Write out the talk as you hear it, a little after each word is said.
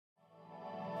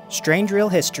Strangereal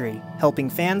History, helping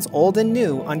fans old and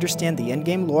new understand the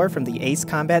in-game lore from the Ace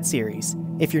Combat series.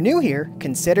 If you're new here,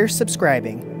 consider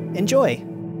subscribing. Enjoy!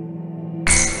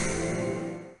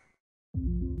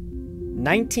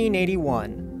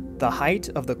 1981, the height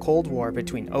of the Cold War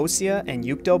between Osea and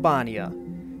Yuktobania.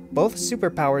 Both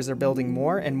superpowers are building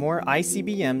more and more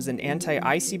ICBMs and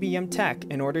anti-ICBM tech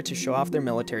in order to show off their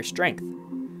military strength.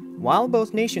 While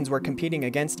both nations were competing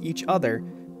against each other,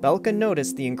 Belka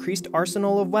noticed the increased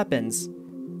arsenal of weapons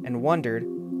and wondered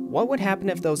what would happen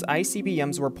if those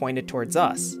ICBMs were pointed towards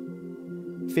us.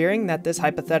 Fearing that this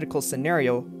hypothetical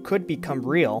scenario could become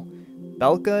real,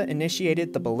 Belka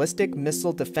initiated the Ballistic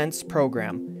Missile Defense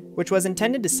Program, which was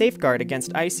intended to safeguard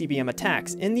against ICBM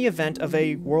attacks in the event of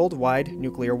a worldwide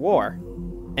nuclear war.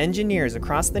 Engineers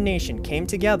across the nation came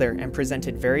together and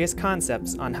presented various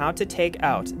concepts on how to take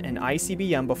out an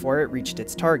ICBM before it reached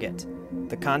its target.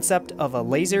 The concept of a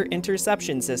laser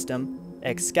interception system,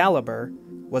 Excalibur,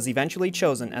 was eventually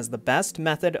chosen as the best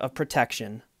method of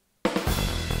protection.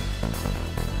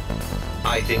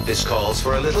 I think this calls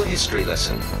for a little history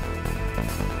lesson.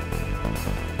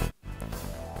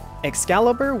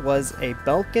 Excalibur was a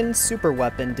Belkan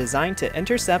superweapon designed to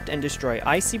intercept and destroy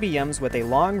ICBMs with a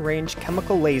long-range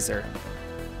chemical laser.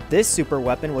 This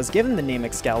superweapon was given the name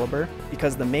Excalibur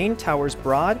because the main tower's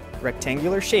broad,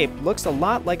 rectangular shape looks a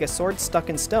lot like a sword stuck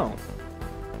in stone.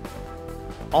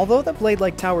 Although the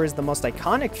blade-like tower is the most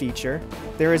iconic feature,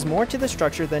 there is more to the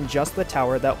structure than just the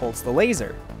tower that holds the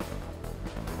laser.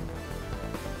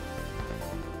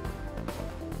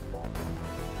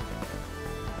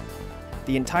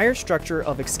 The entire structure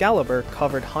of Excalibur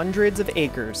covered hundreds of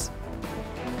acres.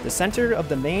 The center of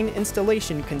the main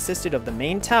installation consisted of the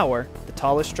main tower, the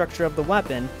tallest structure of the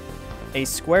weapon, a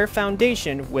square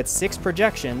foundation with 6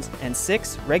 projections, and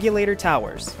 6 regulator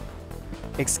towers.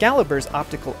 Excalibur's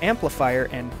optical amplifier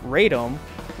and radome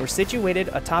were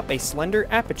situated atop a slender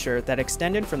aperture that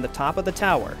extended from the top of the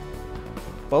tower.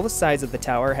 Both sides of the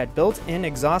tower had built-in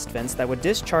exhaust vents that would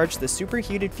discharge the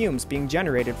superheated fumes being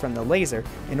generated from the laser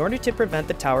in order to prevent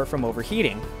the tower from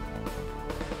overheating.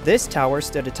 This tower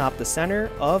stood atop the center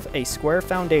of a square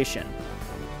foundation.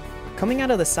 Coming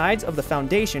out of the sides of the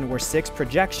foundation were 6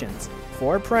 projections,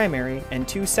 4 primary and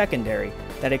 2 secondary,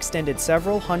 that extended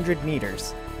several hundred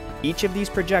meters. Each of these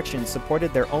projections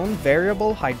supported their own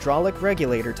variable hydraulic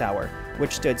regulator tower,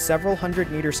 which stood several hundred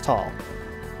meters tall.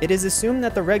 It is assumed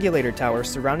that the regulator tower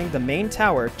surrounding the main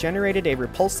tower generated a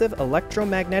repulsive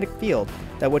electromagnetic field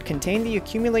that would contain the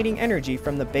accumulating energy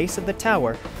from the base of the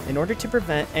tower in order to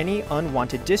prevent any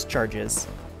unwanted discharges.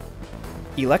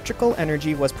 Electrical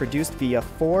energy was produced via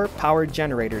 4 power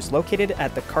generators located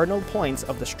at the cardinal points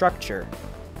of the structure.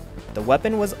 The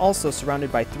weapon was also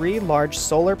surrounded by 3 large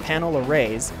solar panel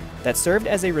arrays that served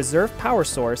as a reserve power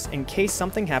source in case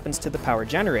something happens to the power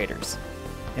generators.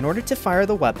 In order to fire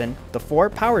the weapon, the 4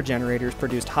 power generators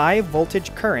produced high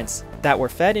voltage currents that were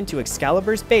fed into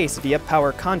Excalibur's base via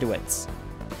power conduits.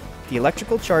 The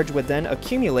electrical charge would then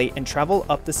accumulate and travel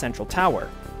up the central tower.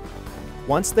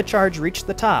 Once the charge reached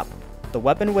the top, the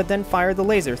weapon would then fire the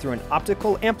laser through an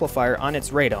optical amplifier on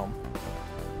its radome.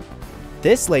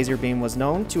 This laser beam was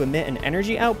known to emit an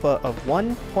energy output of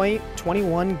 1.21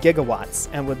 gigawatts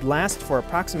and would last for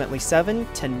approximately 7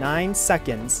 to 9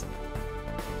 seconds.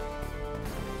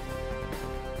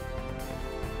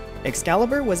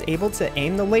 Excalibur was able to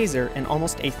aim the laser in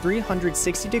almost a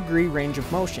 360-degree range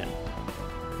of motion.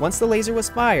 Once the laser was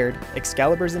fired,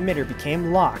 Excalibur's emitter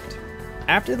became locked.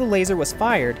 After the laser was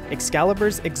fired,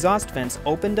 Excalibur's exhaust vents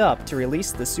opened up to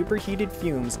release the superheated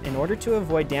fumes in order to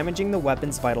avoid damaging the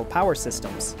weapon's vital power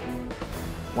systems.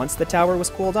 Once the tower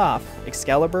was cooled off,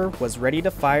 Excalibur was ready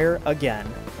to fire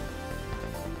again.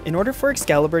 In order for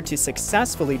Excalibur to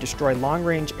successfully destroy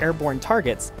long-range airborne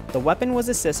targets, the weapon was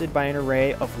assisted by an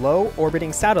array of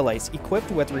low-orbiting satellites equipped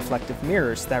with reflective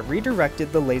mirrors that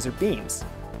redirected the laser beams.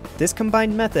 This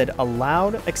combined method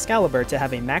allowed Excalibur to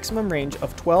have a maximum range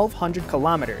of 1,200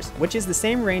 kilometers, which is the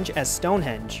same range as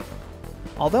Stonehenge.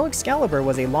 Although Excalibur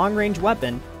was a long-range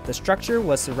weapon, the structure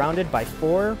was surrounded by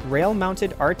 4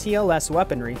 rail-mounted RTLS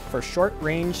weaponry for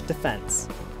short-range defense.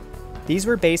 These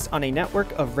were based on a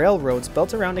network of railroads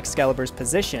built around Excalibur's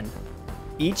position.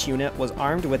 Each unit was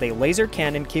armed with a laser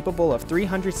cannon capable of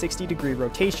 360-degree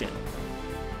rotation.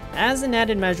 As an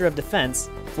added measure of defense,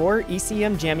 4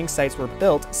 ECM jamming sites were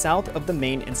built south of the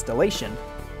main installation.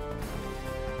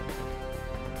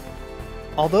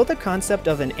 Although the concept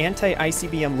of an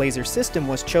anti-ICBM laser system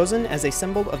was chosen as a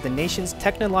symbol of the nation's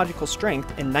technological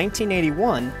strength in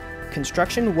 1981,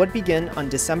 construction would begin on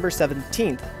December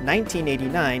 17,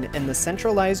 1989 in the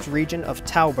centralized region of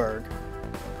Tauberg.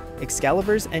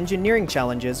 Excalibur's engineering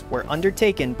challenges were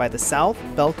undertaken by the South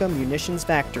Belka Munitions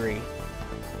Factory.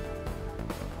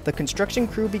 The construction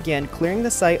crew began clearing the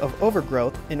site of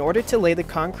overgrowth in order to lay the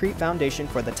concrete foundation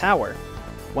for the tower.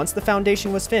 Once the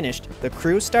foundation was finished, the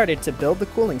crew started to build the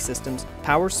cooling systems,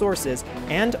 power sources,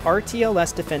 and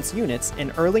RTLS defense units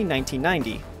in early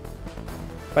 1990.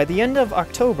 By the end of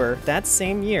October that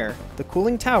same year, the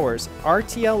cooling towers,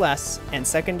 RTLS, and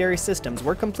secondary systems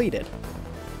were completed.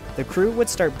 The crew would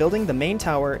start building the main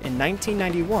tower in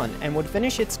 1991 and would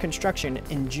finish its construction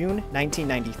in June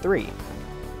 1993.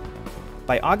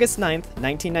 By August 9,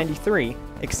 1993,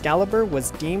 Excalibur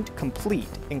was deemed complete,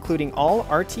 including all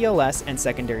RTLS and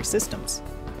secondary systems.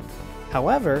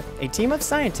 However, a team of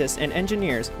scientists and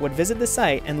engineers would visit the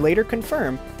site and later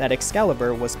confirm that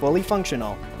Excalibur was fully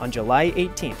functional on July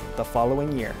 18th the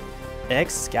following year.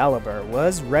 Excalibur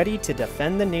was ready to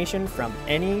defend the nation from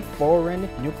any foreign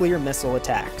nuclear missile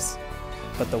attacks.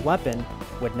 But the weapon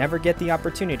would never get the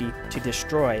opportunity to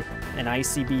destroy an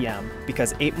ICBM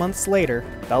because 8 months later,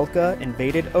 Belka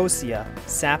invaded Osea,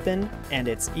 Sapin, and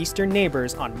its eastern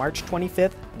neighbors on March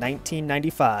 25,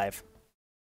 1995.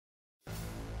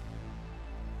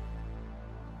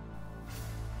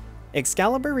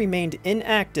 Excalibur remained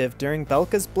inactive during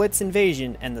Belka's Blitz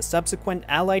invasion and the subsequent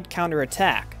Allied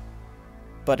counterattack.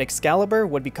 But Excalibur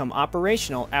would become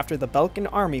operational after the Belkan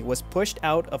army was pushed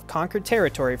out of conquered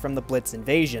territory from the Blitz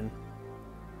invasion.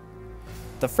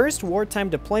 The first wartime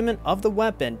deployment of the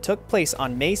weapon took place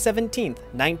on May 17,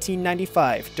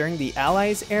 1995, during the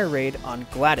Allies' air raid on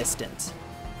Gladyston.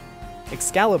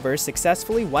 Excalibur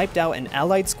successfully wiped out an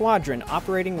Allied squadron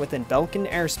operating within Belkan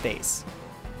airspace.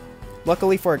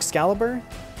 Luckily for Excalibur,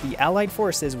 the Allied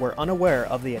forces were unaware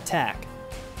of the attack.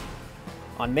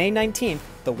 On May 19th,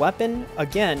 the weapon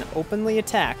again openly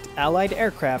attacked Allied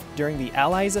aircraft during the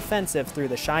Allies' offensive through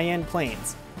the Cheyenne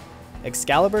Plains.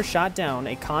 Excalibur shot down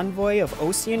a convoy of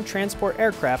Ocean transport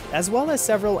aircraft as well as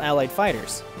several Allied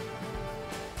fighters.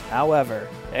 However,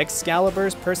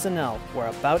 Excalibur's personnel were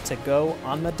about to go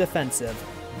on the defensive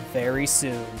very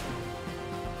soon.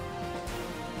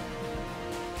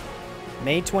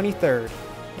 May 23rd,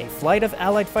 a flight of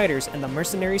Allied fighters and the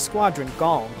mercenary squadron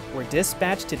Galm were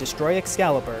dispatched to destroy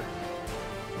Excalibur.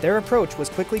 Their approach was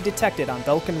quickly detected on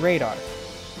Belkan radar.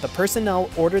 The personnel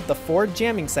ordered the 4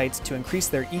 jamming sites to increase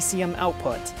their ECM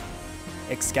output.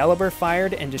 Excalibur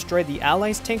fired and destroyed the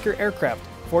Allies' tanker aircraft,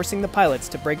 forcing the pilots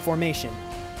to break formation.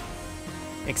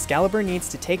 Excalibur needs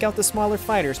to take out the smaller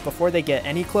fighters before they get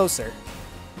any closer.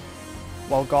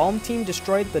 While Galm team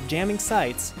destroyed the jamming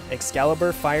sites,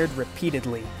 Excalibur fired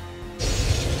repeatedly.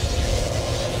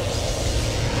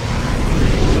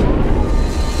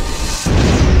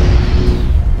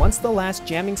 Once the last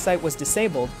jamming site was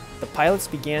disabled, the pilots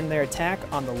began their attack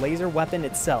on the laser weapon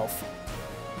itself.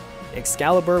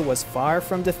 Excalibur was far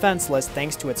from defenseless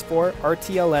thanks to its 4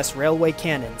 RTLS railway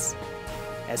cannons.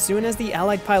 As soon as the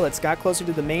Allied pilots got closer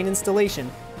to the main installation,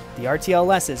 the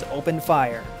RTLSs opened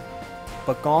fire.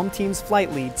 But Galm team's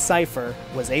flight lead, Cypher,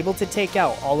 was able to take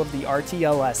out all of the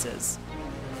RTLSs.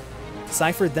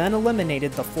 Cypher then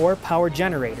eliminated the 4 power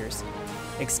generators.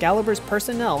 Excalibur's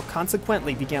personnel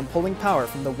consequently began pulling power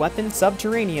from the weapon's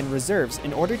subterranean reserves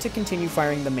in order to continue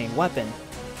firing the main weapon.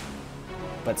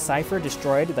 But Cypher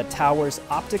destroyed the tower's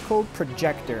optical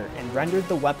projector and rendered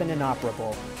the weapon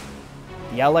inoperable.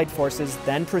 The Allied forces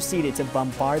then proceeded to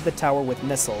bombard the tower with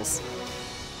missiles.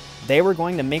 They were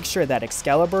going to make sure that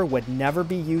Excalibur would never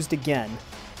be used again.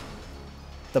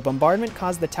 The bombardment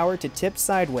caused the tower to tip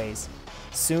sideways.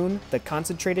 Soon, the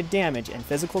concentrated damage and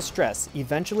physical stress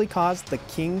eventually caused the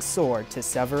King's Sword to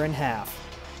sever in half.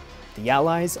 The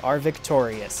Allies are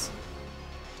victorious.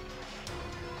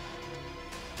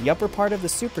 The upper part of the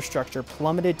superstructure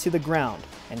plummeted to the ground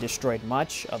and destroyed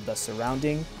much of the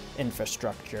surrounding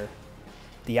infrastructure.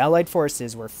 The Allied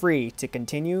forces were free to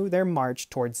continue their march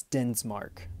towards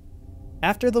Dinsmark.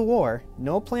 After the war,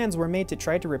 no plans were made to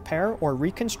try to repair or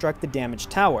reconstruct the damaged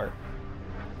tower.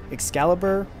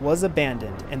 Excalibur was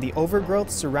abandoned, and the overgrowth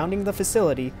surrounding the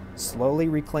facility slowly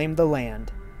reclaimed the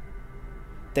land.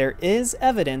 There is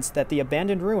evidence that the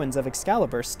abandoned ruins of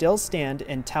Excalibur still stand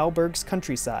in Tauberg's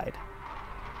countryside.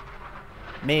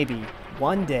 Maybe,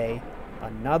 one day,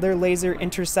 another laser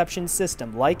interception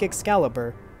system like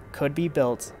Excalibur could be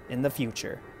built in the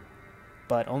future.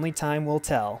 But only time will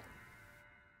tell.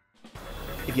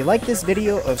 If you like this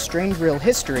video of Strangereal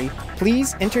History,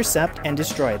 please intercept and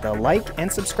destroy the like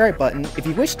and subscribe button if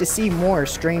you wish to see more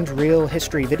Strangereal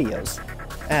History videos.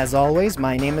 As always,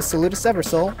 my name is Solutus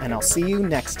Tip, and I'll see you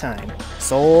next time.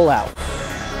 Soul out.